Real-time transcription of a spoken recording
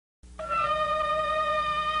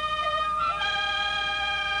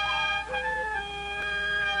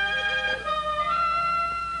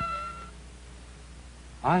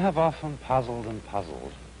I have often puzzled and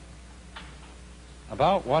puzzled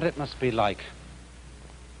about what it must be like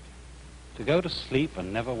to go to sleep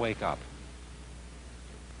and never wake up,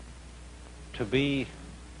 to be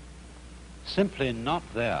simply not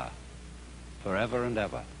there forever and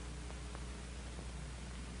ever.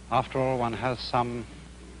 After all, one has some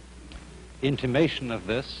intimation of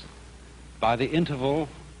this by the interval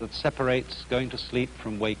that separates going to sleep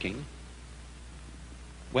from waking,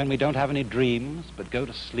 when we don't have any dreams but go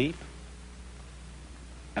to sleep,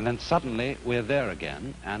 and then suddenly we're there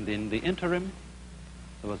again, and in the interim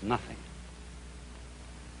there was nothing.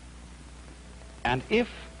 And if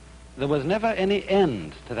there was never any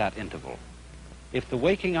end to that interval, if the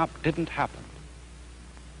waking up didn't happen,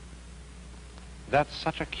 that's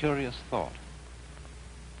such a curious thought.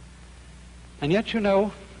 And yet, you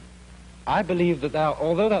know, I believe that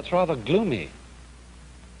although that's rather gloomy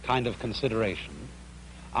kind of consideration,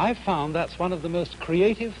 I've found that's one of the most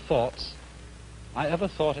creative thoughts I ever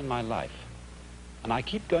thought in my life, and I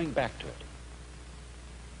keep going back to it.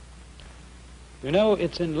 You know,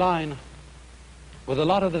 it's in line with a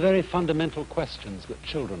lot of the very fundamental questions that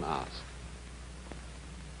children ask.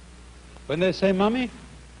 When they say, "Mummy,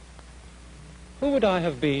 who would I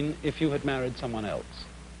have been if you had married someone else?"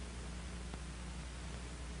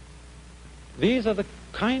 These are the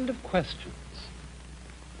kind of questions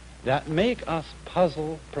that make us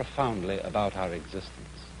puzzle profoundly about our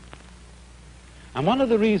existence. And one of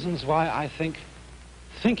the reasons why I think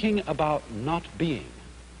thinking about not being,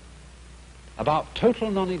 about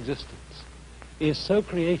total non-existence, is so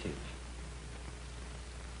creative,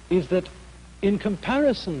 is that in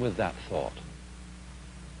comparison with that thought,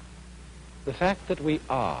 the fact that we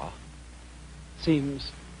are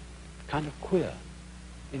seems kind of queer,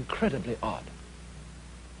 incredibly odd.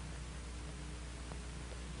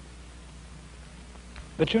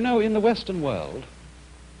 But you know, in the Western world,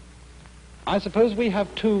 I suppose we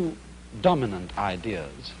have two dominant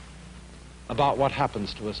ideas about what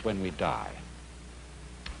happens to us when we die.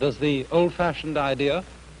 There's the old-fashioned idea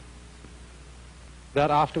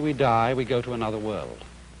that after we die, we go to another world.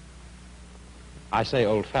 I say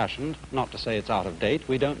old-fashioned, not to say it's out of date.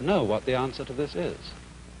 We don't know what the answer to this is.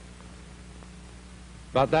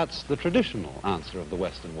 But that's the traditional answer of the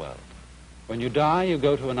Western world. When you die, you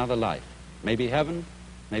go to another life. Maybe heaven,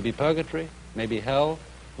 maybe purgatory, maybe hell,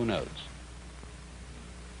 who knows?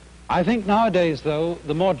 I think nowadays, though,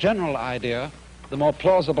 the more general idea, the more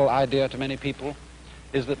plausible idea to many people,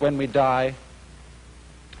 is that when we die,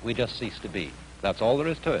 we just cease to be. That's all there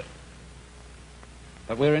is to it.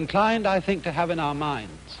 But we're inclined, I think, to have in our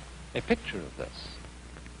minds a picture of this,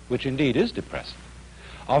 which indeed is depressing,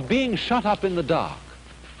 of being shut up in the dark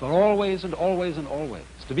for always and always and always,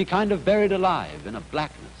 to be kind of buried alive in a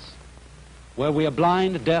blackness where we are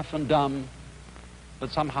blind, deaf, and dumb,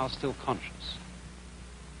 but somehow still conscious.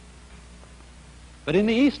 But in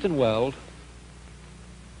the Eastern world,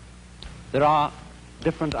 there are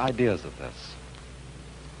different ideas of this.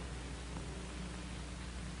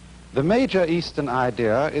 The major Eastern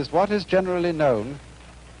idea is what is generally known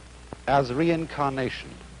as reincarnation,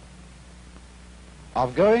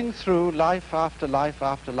 of going through life after life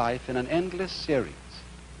after life in an endless series,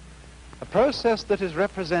 a process that is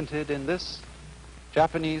represented in this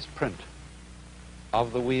Japanese print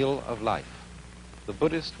of the Wheel of Life, the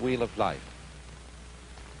Buddhist Wheel of Life.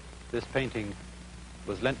 This painting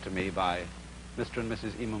was lent to me by Mr. and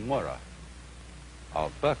Mrs. Imamura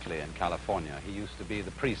of Berkeley in California. He used to be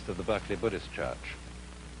the priest of the Berkeley Buddhist Church.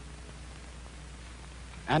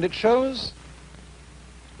 And it shows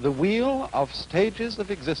the wheel of stages of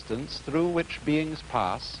existence through which beings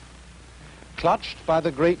pass, clutched by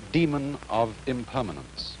the great demon of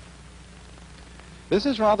impermanence. This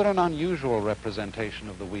is rather an unusual representation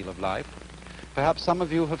of the Wheel of Life. Perhaps some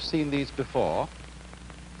of you have seen these before.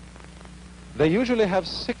 They usually have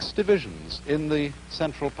 6 divisions in the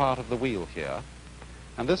central part of the wheel here,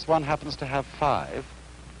 and this one happens to have 5,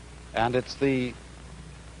 and it's the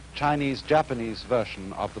Chinese-Japanese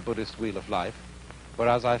version of the Buddhist Wheel of Life,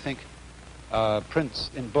 whereas I think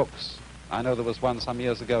prints in books, I know there was one some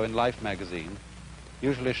years ago in Life magazine,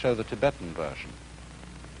 usually show the Tibetan version.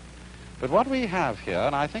 But what we have here,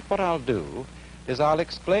 and I think what I'll do, is I'll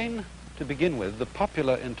explain to begin with the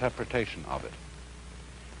popular interpretation of it,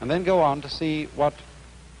 and then go on to see what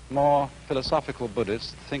more philosophical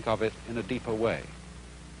Buddhists think of it in a deeper way.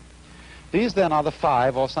 These then are the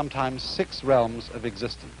 5 or sometimes 6 realms of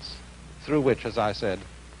existence through which, as I said,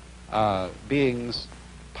 beings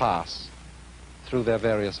pass through their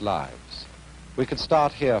various lives. We could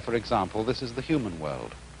start here, for example. This is the human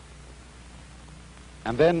world.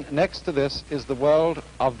 And then next to this is the world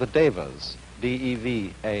of the devas.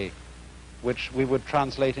 D-E-V-A, which we would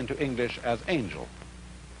translate into English as angel.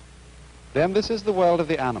 Then this is the world of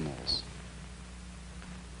the animals.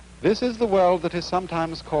 This is the world that is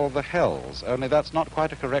sometimes called the hells, only that's not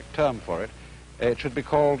quite a correct term for it. It should be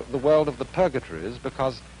called the world of the purgatories,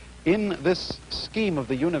 because in this scheme of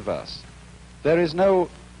the universe, there is no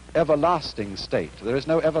everlasting state. There is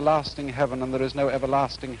no everlasting heaven and there is no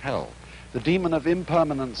everlasting hell. The demon of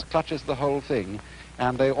impermanence clutches the whole thing,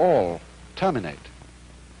 and they all terminate.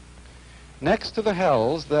 Next to the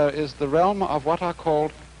hells, there is the realm of what are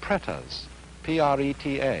called pretas,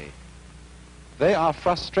 P-R-E-T-A. They are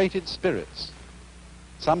frustrated spirits,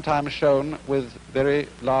 sometimes shown with very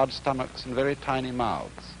large stomachs and very tiny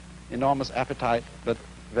mouths, enormous appetite, but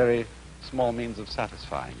very small means of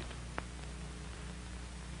satisfying it.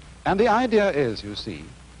 And the idea is, you see,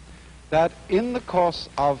 that in the course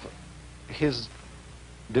of his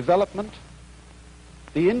development,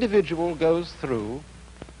 the individual goes through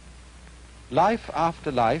life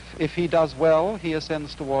after life. If he does well, he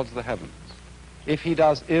ascends towards the heavens. If he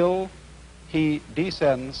does ill, he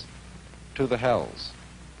descends to the hells.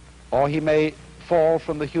 Or he may fall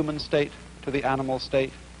from the human state to the animal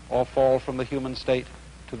state, or fall from the human state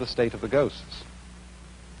to the state of the ghosts.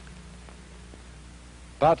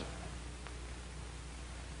 But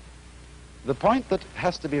the point that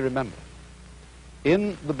has to be remembered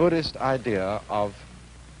in the Buddhist idea of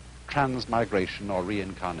transmigration or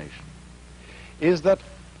reincarnation is that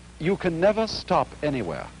you can never stop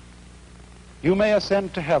anywhere. You may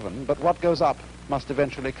ascend to heaven, but what goes up must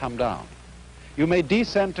eventually come down. You may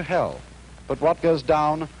descend to hell, but what goes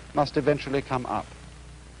down must eventually come up.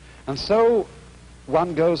 And so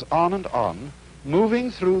one goes on and on,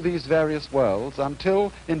 moving through these various worlds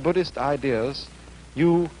until, in Buddhist ideas,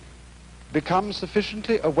 you become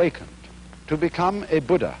sufficiently awakened to become a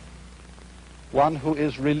Buddha, one who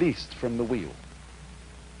is released from the wheel,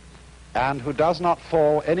 and who does not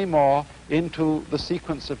fall anymore into the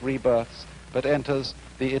sequence of rebirths, but enters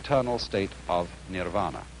the eternal state of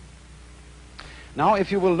nirvana. Now,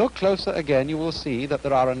 if you will look closer again, you will see that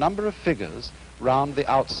there are a number of figures round the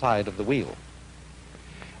outside of the wheel.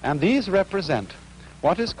 And these represent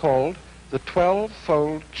what is called the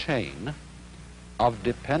 12-fold chain of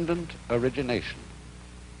dependent origination.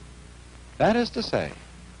 That is to say,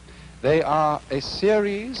 they are a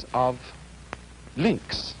series of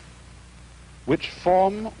links which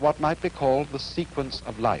form what might be called the sequence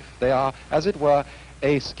of life. They are, as it were,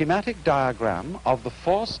 a schematic diagram of the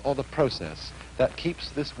force or the process that keeps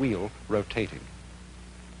this wheel rotating.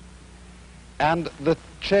 And the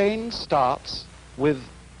chain starts with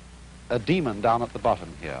a demon down at the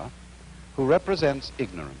bottom here who represents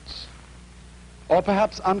ignorance, or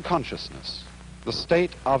perhaps unconsciousness, the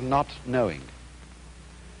state of not knowing.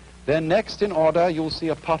 Then next in order you'll see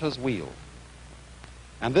a potter's wheel,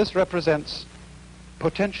 and this represents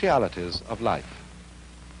potentialities of life.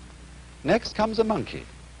 Next comes a monkey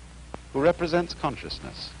who represents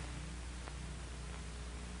consciousness.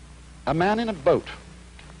 A man in a boat.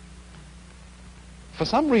 For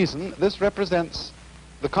some reason, this represents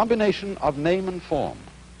the combination of name and form.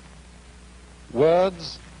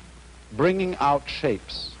 Words bringing out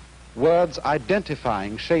shapes. Words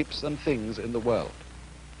identifying shapes and things in the world.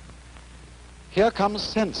 Here comes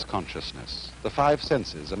sense consciousness, the five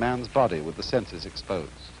senses, a man's body with the senses exposed.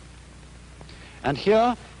 And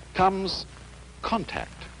here comes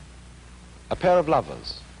contact, a pair of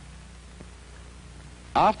lovers.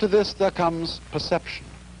 After this there comes perception.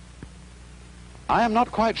 I am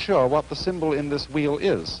not quite sure what the symbol in this wheel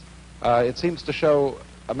is. It seems to show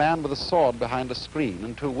a man with a sword behind a screen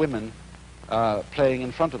and two women playing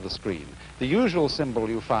in front of the screen. The usual symbol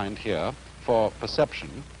you find here for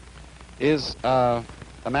perception is a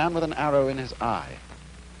man with an arrow in his eye,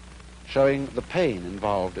 showing the pain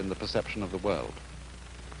involved in the perception of the world.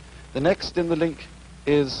 The next in the link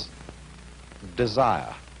is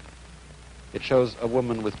desire. It shows a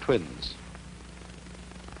woman with twins.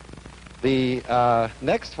 The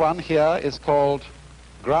next one here is called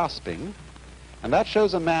grasping, and that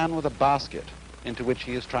shows a man with a basket into which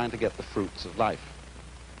he is trying to get the fruits of life.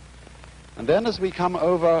 And then as we come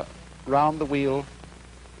over round the wheel,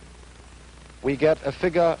 we get a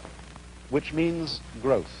figure which means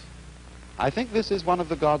growth. I think this is one of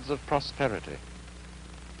the gods of prosperity.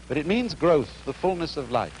 But it means growth, the fullness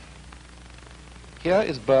of life. Here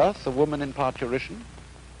is birth, a woman in parturition.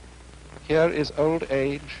 Here is old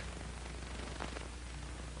age.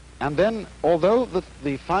 And then, although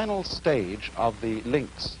the final stage of the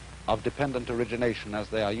links of dependent origination, as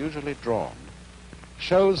they are usually drawn,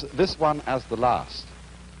 shows this one as the last,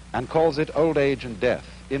 and calls it old age and death,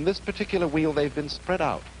 in this particular wheel they've been spread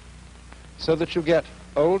out, so that you get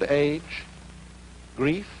old age,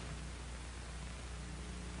 grief.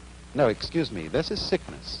 No, excuse me, this is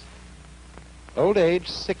sickness. Old age,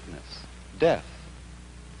 sickness, death,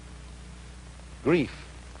 grief,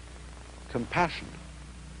 compassion,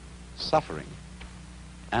 suffering,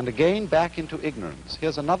 and again back into ignorance.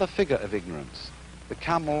 Here's another figure of ignorance, the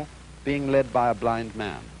camel being led by a blind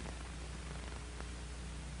man.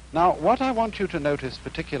 Now, what I want you to notice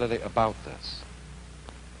particularly about this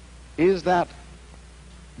is that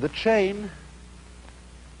the chain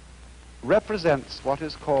represents what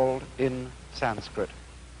is called in Sanskrit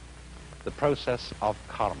the process of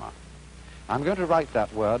karma. I'm going to write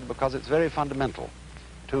that word because it's very fundamental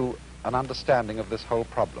to an understanding of this whole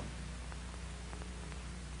problem.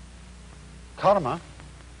 Karma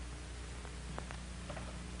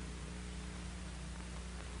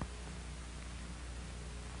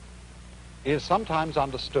is sometimes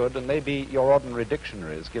understood, and maybe your ordinary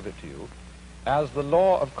dictionaries give it to you, as the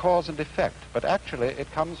law of cause and effect, but actually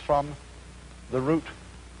it comes from the root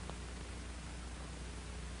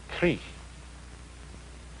kri,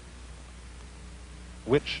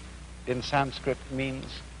 which in Sanskrit means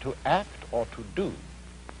to act or to do.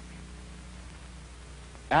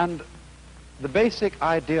 And the basic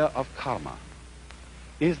idea of karma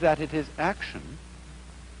is that it is action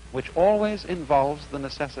which always involves the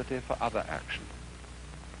necessity for other action.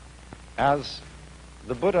 As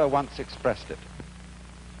the Buddha once expressed it,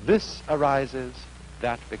 this arises,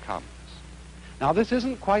 that becomes. Now, this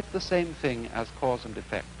isn't quite the same thing as cause and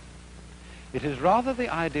effect. It is rather the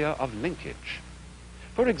idea of linkage.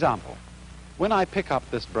 For example, when I pick up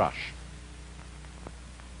this brush,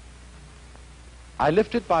 I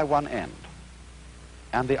lift it by one end,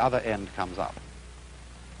 and the other end comes up.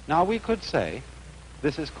 Now, we could say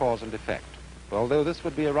this is cause and effect, although this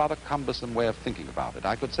would be a rather cumbersome way of thinking about it.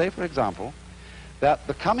 I could say, for example, that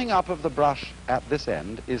the coming up of the brush at this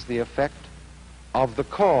end is the effect of the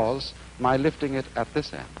cause, my lifting it at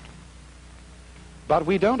this end. But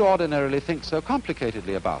we don't ordinarily think so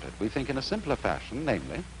complicatedly about it. We think in a simpler fashion,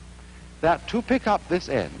 namely, that to pick up this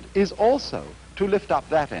end is also to lift up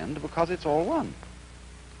that end because it's all one.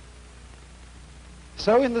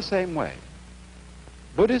 So in the same way,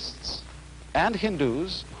 Buddhists and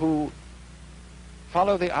Hindus who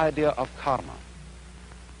follow the idea of karma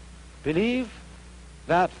believe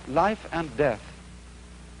that life and death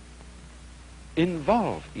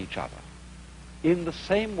involve each other in the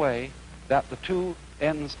same way that the two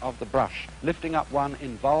ends of the brush, lifting up one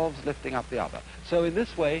involves lifting up the other. So in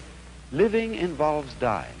this way, living involves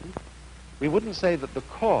dying. We wouldn't say that the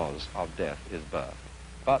cause of death is birth,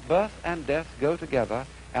 but birth and death go together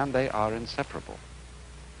and they are inseparable.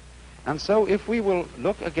 And so if we will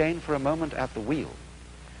look again for a moment at the wheel,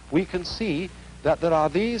 we can see that there are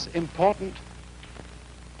these important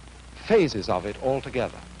phases of it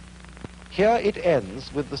altogether. Here it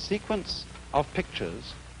ends with the sequence of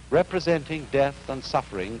pictures representing death and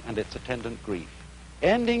suffering and its attendant grief,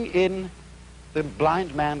 ending in the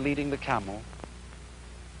blind man leading the camel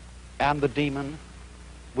and the demon,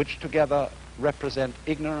 which together represent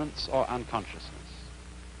ignorance or unconsciousness.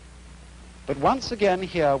 But once again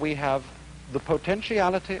here we have the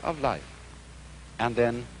potentiality of life and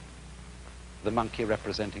then the monkey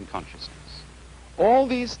representing consciousness. All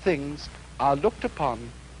these things are looked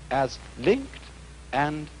upon as linked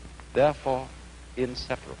and therefore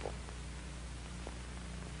inseparable.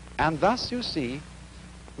 And thus, you see,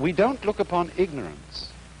 we don't look upon ignorance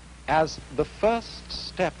as the first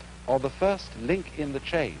step or the first link in the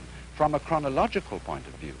chain from a chronological point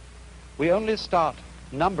of view. We only start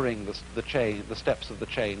numbering the steps of the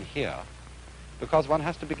chain here because one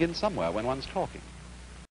has to begin somewhere when one's talking.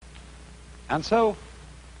 And so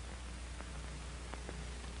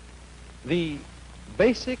the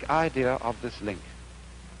basic idea of this link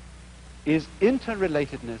is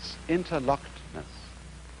interrelatedness, interlockedness,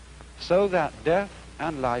 so that death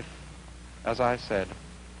and life, as I said,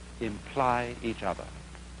 imply each other.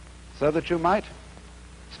 So that you might,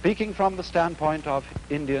 speaking from the standpoint of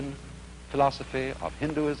Indian philosophy, of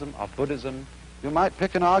Hinduism, of Buddhism, you might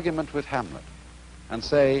pick an argument with Hamlet and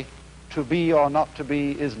say, to be or not to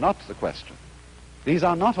be is not the question. These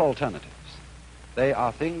are not alternatives. They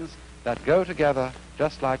are things that go together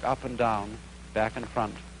just like up and down, back and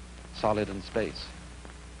front, solid and space.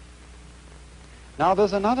 Now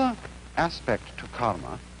there's another aspect to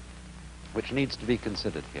karma which needs to be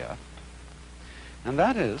considered here, and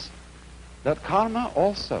that is that karma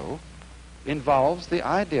also involves the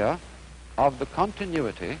idea of the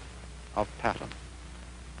continuity of pattern.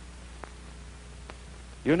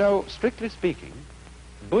 You know, strictly speaking,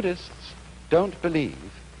 Buddhists don't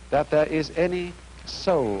believe that there is any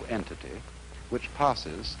soul entity which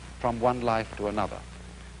passes from one life to another.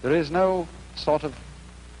 There is no sort of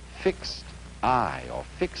fixed I or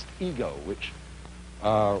fixed ego which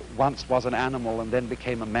once was an animal and then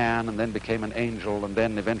became a man and then became an angel and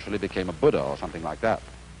then eventually became a Buddha or something like that.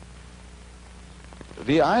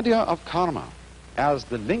 The idea of karma as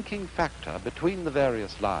the linking factor between the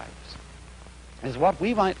various lives is what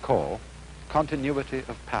we might call continuity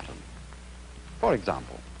of pattern. For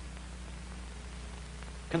example,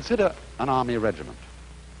 consider an army regiment.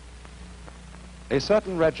 A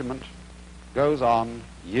certain regiment goes on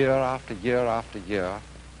year after year after year.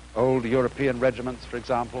 Old European regiments, for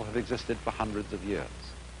example, have existed for hundreds of years.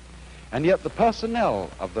 And yet the personnel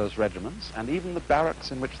of those regiments, and even the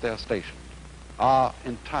barracks in which they are stationed, are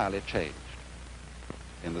entirely changed.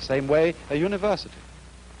 In the same way, a university.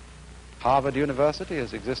 Harvard University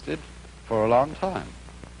has existed for a long time.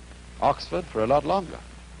 Oxford for a lot longer.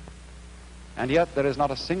 And yet there is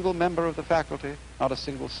not a single member of the faculty, not a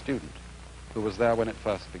single student, who was there when it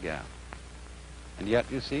first began. And yet,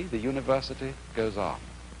 you see, the university goes on.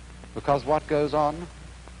 Because what goes on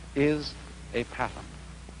is a pattern,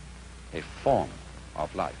 a form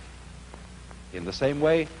of life. In the same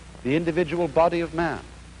way, the individual body of man,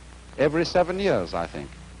 every 7 years, I think,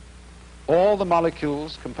 all the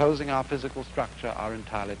molecules composing our physical structure are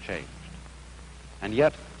entirely changed. And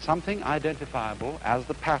yet, something identifiable as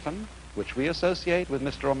the pattern which we associate with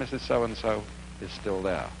Mr. or Mrs. So-and-so is still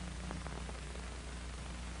there.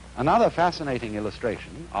 Another fascinating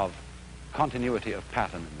illustration of continuity of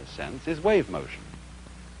pattern in this sense is wave motion.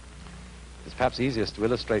 It's perhaps easiest to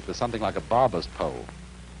illustrate with something like a barber's pole.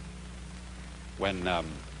 When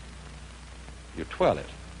you twirl it.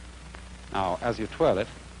 Now, as you twirl it,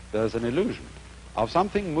 there's an illusion of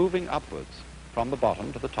something moving upwards from the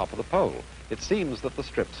bottom to the top of the pole. It seems that the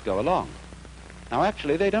strips go along. Now,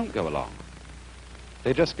 actually, they don't go along.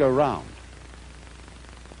 They just go round.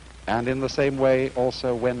 And in the same way,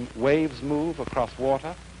 also, when waves move across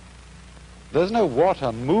water, there's no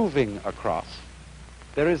water moving across.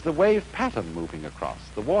 There is the wave pattern moving across.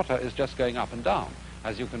 The water is just going up and down,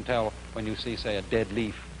 as you can tell when you see, say, a dead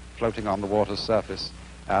leaf floating on the water's surface,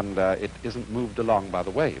 and it isn't moved along by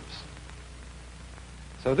the waves.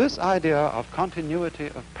 So this idea of continuity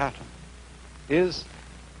of pattern is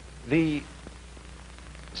the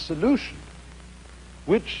solution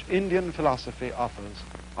which Indian philosophy offers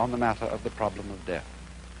on the matter of the problem of death.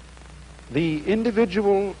 The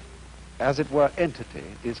individual, as it were, entity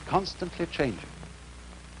is constantly changing.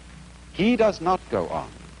 He does not go on,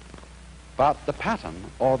 but the pattern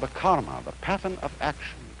or the karma, the pattern of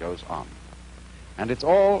action, goes on. And it's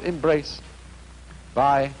all embraced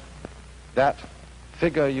by that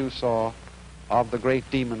figure you saw of the great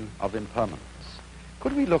demon of impermanence.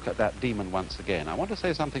 Could we look at that demon once again? I want to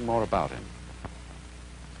say something more about him.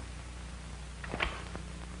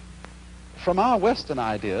 From our Western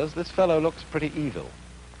ideas, this fellow looks pretty evil.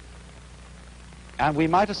 And we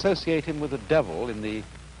might associate him with the devil in the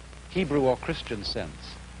Hebrew or Christian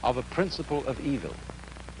sense of a principle of evil.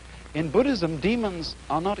 In Buddhism, demons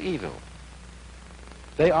are not evil.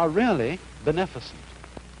 They are really beneficent.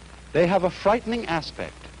 They have a frightening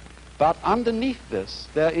aspect, but underneath this,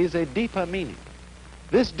 there is a deeper meaning.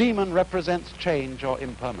 This demon represents change or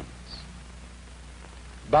impermanence.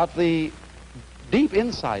 But the deep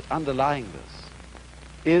insight underlying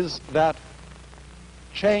this is that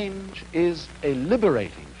change is a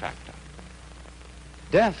liberating factor.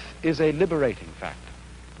 Death is a liberating factor.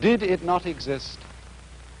 Did it not exist,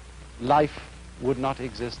 life would not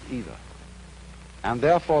exist either. And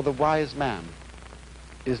therefore the wise man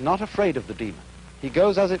is not afraid of the demon. He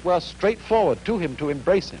goes, as it were, straight forward to him to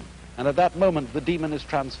embrace him. And at that moment, the demon is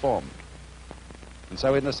transformed. And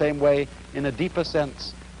so in the same way, in a deeper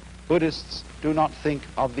sense, Buddhists do not think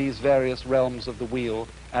of these various realms of the wheel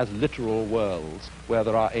as literal worlds where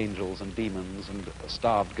there are angels and demons and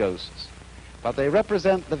starved ghosts, but they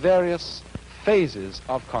represent the various phases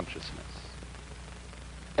of consciousness.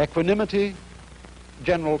 Equanimity,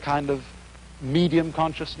 general kind of medium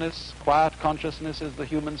consciousness, quiet consciousness is the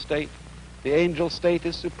human state. The angel state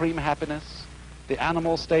is supreme happiness. The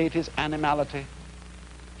animal state is animality.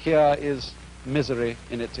 Here is misery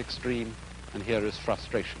in its extreme, and here is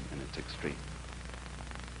frustration in its extreme.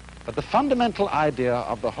 But the fundamental idea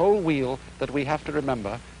of the whole wheel that we have to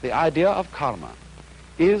remember, the idea of karma,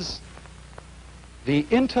 is the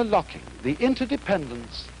interlocking, the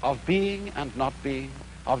interdependence of being and not being,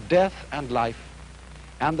 of death and life,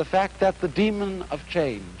 and the fact that the demon of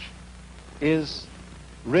change is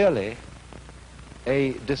really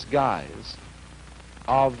a disguise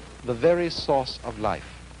of the very source of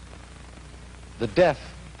life, the death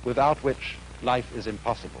without which life is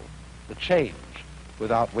impossible, the change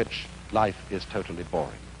without which life is totally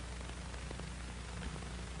boring.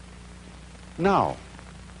 Now,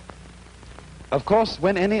 of course,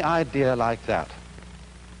 when any idea like that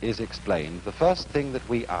is explained, the first thing that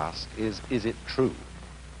we ask is it true?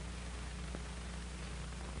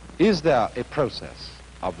 Is there a process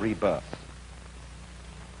of rebirth?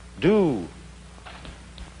 Do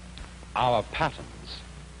our patterns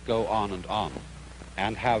go on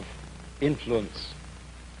and have influence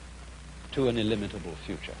to an illimitable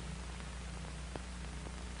future?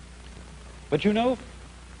 But you know,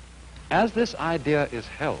 as this idea is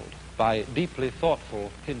held by deeply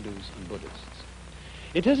thoughtful Hindus and Buddhists,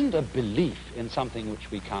 it isn't a belief in something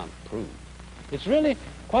which we can't prove. It's really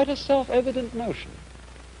quite a self-evident notion.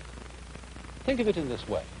 Think of it in this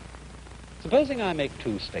way. Supposing I make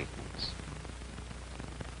two statements.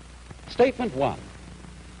 Statement one: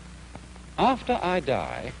 after I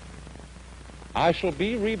die, I shall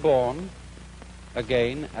be reborn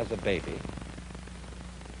again as a baby,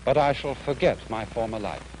 but I shall forget my former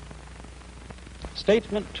life.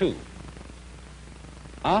 Statement two: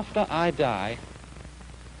 after I die,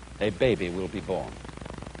 a baby will be born.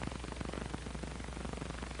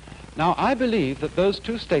 Now, I believe that those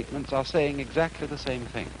two statements are saying exactly the same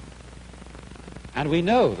thing. And we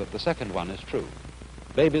know that the second one is true.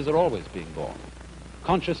 Babies are always being born.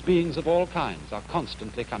 Conscious beings of all kinds are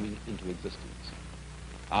constantly coming into existence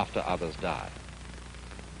after others die.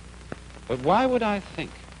 But why would I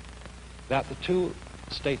think that the two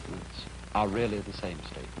statements are really the same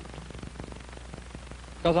statement?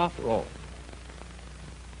 Because after all,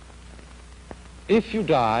 if you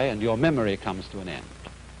die and your memory comes to an end,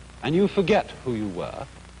 and you forget who you were,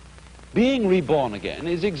 being reborn again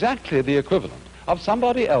is exactly the equivalent of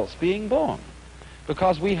somebody else being born,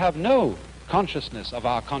 because we have no consciousness of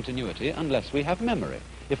our continuity unless we have memory.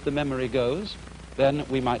 If the memory goes, then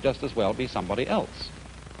we might just as well be somebody else.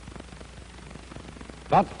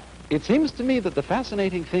 But it seems to me that the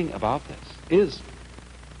fascinating thing about this is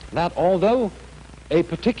that although a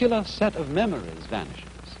particular set of memories vanishes,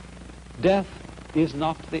 death is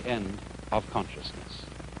not the end of consciousness.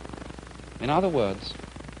 In other words,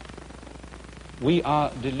 we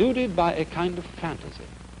are deluded by a kind of fantasy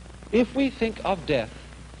if we think of death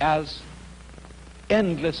as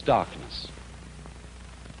endless darkness.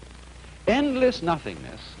 Endless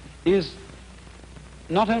nothingness is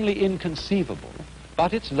not only inconceivable,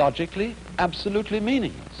 but it's logically absolutely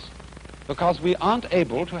meaningless, because we aren't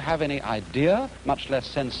able to have any idea, much less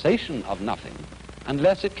sensation of nothing,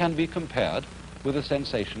 unless it can be compared with a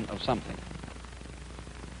sensation of something.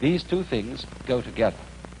 These two things go together.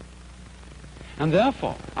 And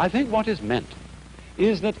therefore, I think what is meant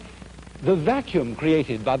is that the vacuum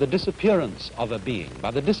created by the disappearance of a being, by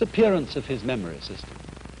the disappearance of his memory system,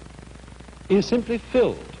 is simply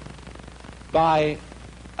filled by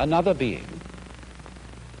another being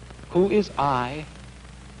who is I,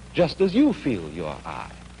 just as you feel you're I.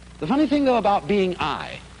 The funny thing, though, about being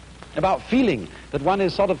I, about feeling that one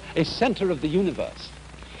is sort of a center of the universe,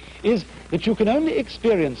 is that you can only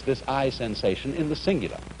experience this I sensation in the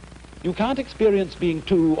singular. You can't experience being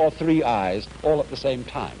two or three I's all at the same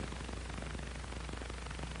time.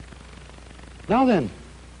 Now then,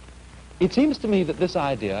 it seems to me that this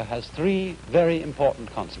idea has three very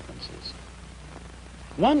important consequences.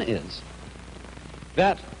 One is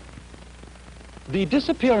that the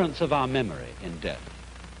disappearance of our memory in death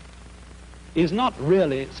is not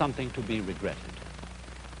really something to be regretted.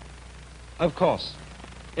 Of course,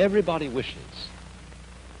 everybody wishes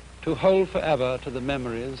to hold forever to the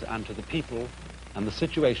memories and to the people and the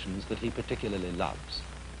situations that he particularly loves.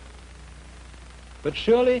 But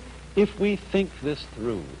surely, if we think this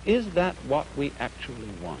through, is that what we actually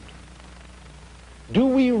want? Do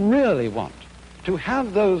we really want to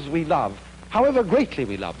have those we love, however greatly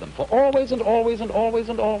we love them, for always and always and always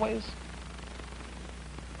and always?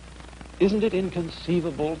 Isn't it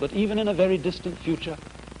inconceivable that even in a very distant future,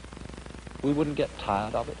 we wouldn't get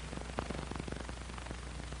tired of it?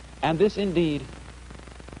 And this indeed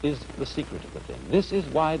is the secret of the thing. This is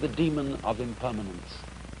why the demon of impermanence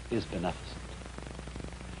is beneficent.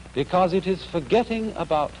 Because it is forgetting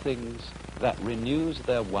about things that renews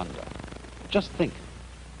their wonder. Just think,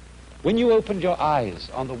 when you opened your eyes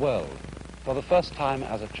on the world for the first time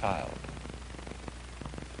as a child,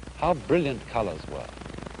 how brilliant colors were.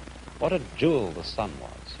 What a jewel the sun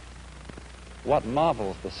was. What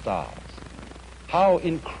marvels the stars. How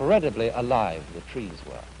incredibly alive the trees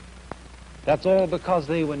were. That's all because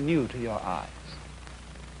they were new to your eyes.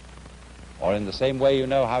 Or in the same way, you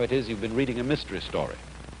know how it is, you've been reading a mystery story.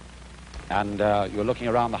 And you're looking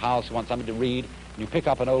around the house, you want somebody to read, and you pick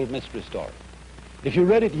up an old mystery story. If you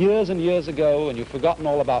read it years and years ago and you've forgotten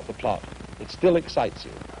all about the plot, it still excites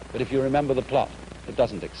you. But if you remember the plot, it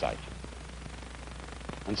doesn't excite you.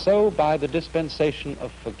 And so, by the dispensation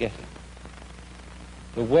of forgetting,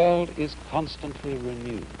 the world is constantly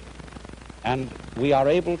renewed. And we are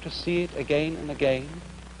able to see it again and again,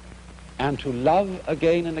 and to love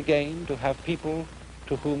again and again, to have people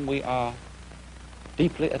to whom we are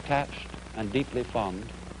deeply attached and deeply fond,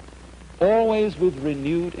 always with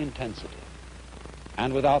renewed intensity,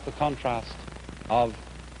 and without the contrast of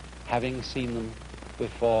having seen them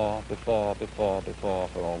before, for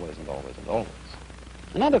always and always and always.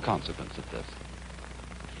 Another consequence of this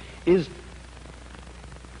is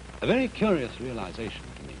a very curious realization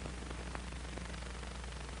to me.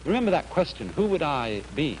 Remember that question, who would I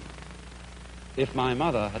be if my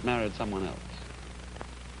mother had married someone else?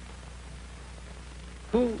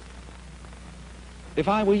 Who, if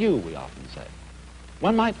I were you, we often say,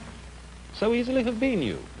 one might so easily have been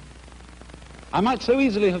you. I might so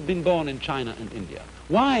easily have been born in China and India.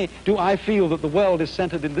 Why do I feel that the world is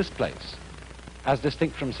centered in this place, as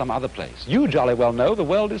distinct from some other place? You jolly well know the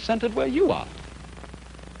world is centered where you are.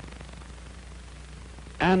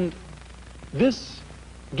 And this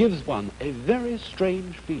gives one a very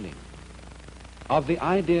strange feeling of the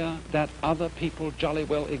idea that other people jolly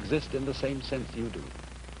well exist in the same sense you do.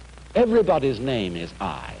 Everybody's name is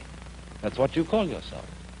I. That's what you call yourself.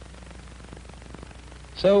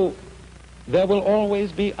 So there will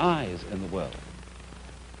always be I's in the world.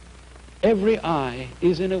 Every I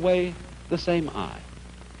is in a way the same I.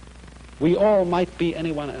 We all might be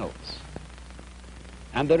anyone else.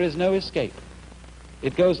 And there is no escape.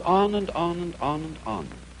 It goes on and on and on and on.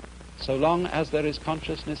 So long as there is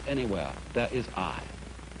consciousness anywhere, there is I.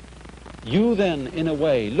 You then, in a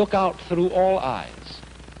way, look out through all eyes.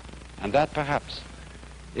 And that, perhaps,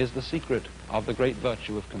 is the secret of the great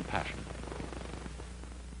virtue of compassion.